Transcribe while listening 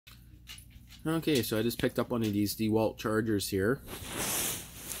Okay, so I just picked up one of these DEWALT chargers here.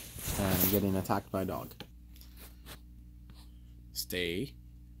 And I'm getting attacked by a dog.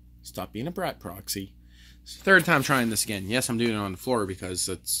 Stop being a brat, Proxy. It's the third time trying this again. Yes, I'm doing it on the floor because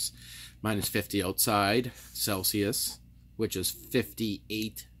it's minus 50 outside Celsius, which is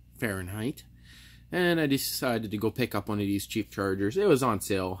 58 Fahrenheit. And I decided to go pick up one of these cheap chargers. It was on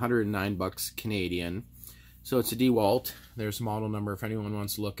sale, 109 bucks Canadian. So it's a DEWALT. There's a model number if anyone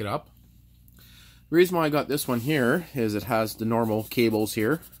wants to look it up. The reason why I got this one here is it has the normal cables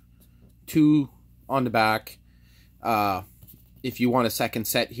here. 2 on the back. If you want a second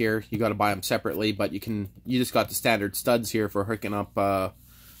set here, you got to buy them separately, but you just got the standard studs here for hooking up a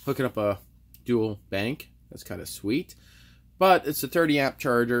dual bank. That's kind of sweet. But it's a 30 amp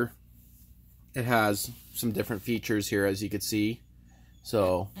charger. It has some different features here, as you can see.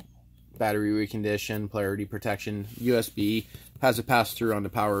 So, battery recondition, polarity protection, USB, has a pass-through on the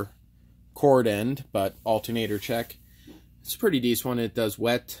power cord end, but alternator check. It's a pretty decent one. It does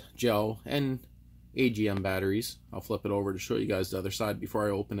wet, gel, and AGM batteries. I'll flip it over to show you guys the other side before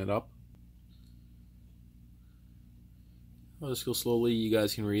I open it up. I'll just go slowly, you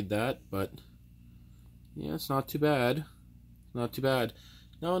guys can read that, but yeah, it's not too bad. Not too bad.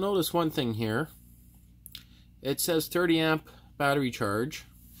 Now notice one thing here. It says 30 amp battery charge.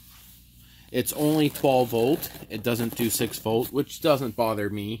 It's only 12 volt. It doesn't do 6 volt, which doesn't bother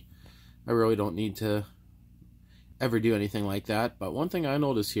me. I really don't need to ever do anything like that. But one thing I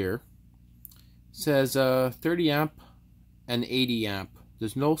notice here says 30 amp and 80 amp.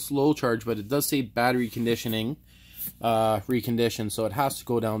 There's no slow charge, but it does say battery conditioning, reconditioned, so it has to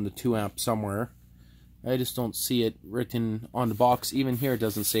go down to 2 amp somewhere. I just don't see it written on the box. Even here it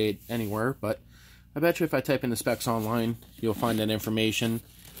doesn't say it anywhere, but I bet you if I type in the specs online, you'll find that information.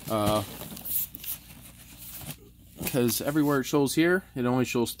 Because everywhere it shows here, it only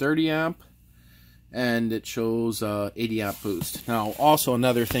shows 30 amp, and it shows 80 amp boost. Now, also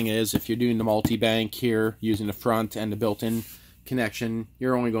another thing is, if you're doing the multi-bank here, using the front and the built-in connection,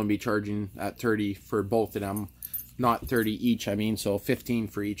 you're only going to be charging at 30 for both of them, not 30 each, I mean, so 15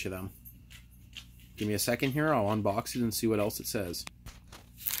 for each of them. Give me a second here, I'll unbox it and see what else it says.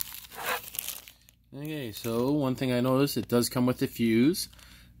 Okay, so one thing I noticed, it does come with a fuse.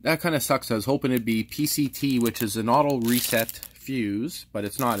 That kind of sucks. I was hoping it'd be PCT, which is an auto reset fuse, but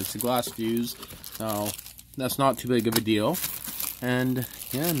it's not. It's a glass fuse. So that's not too big of a deal. And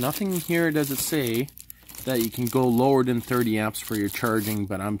yeah, nothing here does it say that you can go lower than 30 amps for your charging,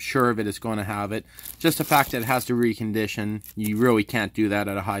 but I'm sure of it, it's going to have it. Just the fact that it has to recondition, you really can't do that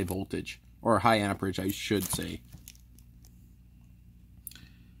at a high voltage, or high amperage, I should say.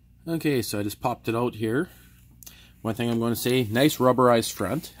 Okay, so I just popped it out here. One thing I'm going to say, nice rubberized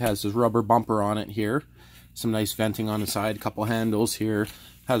front. Has this rubber bumper on it here. Some nice venting on the side, a couple handles here.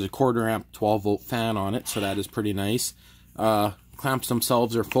 Has a 1/4 amp 12 volt fan on it, so that is pretty nice. Clamps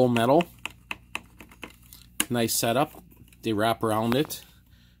themselves are full metal. Nice setup. They wrap around it.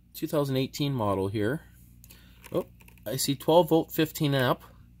 2018 model here. Oh, I see 12 volt 15 amp.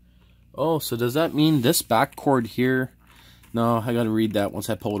 Oh, so does that mean this back cord here? No, I gotta read that once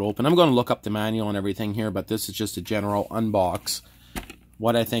I pull it open. I'm gonna look up the manual and everything here, but this is just a general unbox.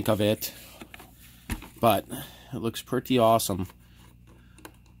 What I think of it. But it looks pretty awesome.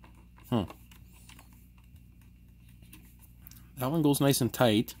 That one goes nice and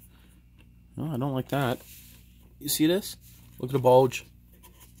tight. Oh, I don't like that. You see this? Look at the bulge.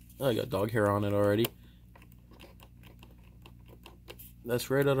 Oh, I got dog hair on it already. That's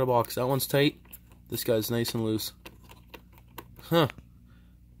right out of the box. That one's tight. This guy's nice and loose. Huh.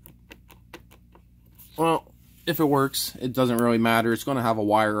 Well, if it works, it doesn't really matter. It's going to have a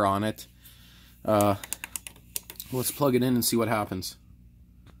wire on it. Let's plug it in and see what happens.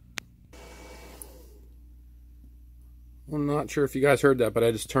 I'm not sure if you guys heard that, but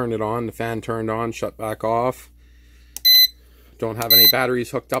I just turned it on. The fan turned on, shut back off. Don't have any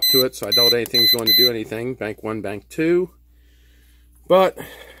batteries hooked up to it, so I doubt anything's going to do anything. Bank 1, bank 2. But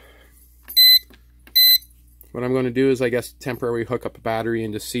what I'm going to do is, I guess, temporarily hook up a battery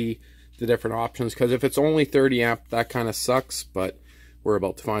and just see the different options. Because if it's only 30 amp, that kind of sucks, but we're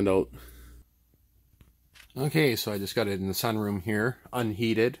about to find out. Okay, so I just got it in the sunroom here,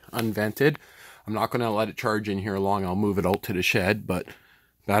 unheated, unvented. I'm not going to let it charge in here long. I'll move it out to the shed, but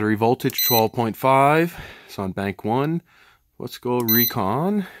battery voltage 12.5. It's on bank 1. Let's go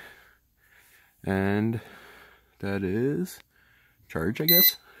recon. And that is charge, I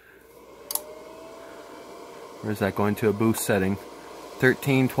guess. Or is that going to a boost setting?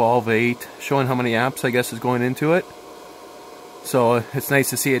 13, 12, 8, showing how many amps, I guess, is going into it. So it's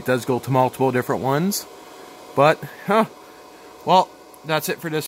nice to see it does go to multiple different ones. But, well, that's it for this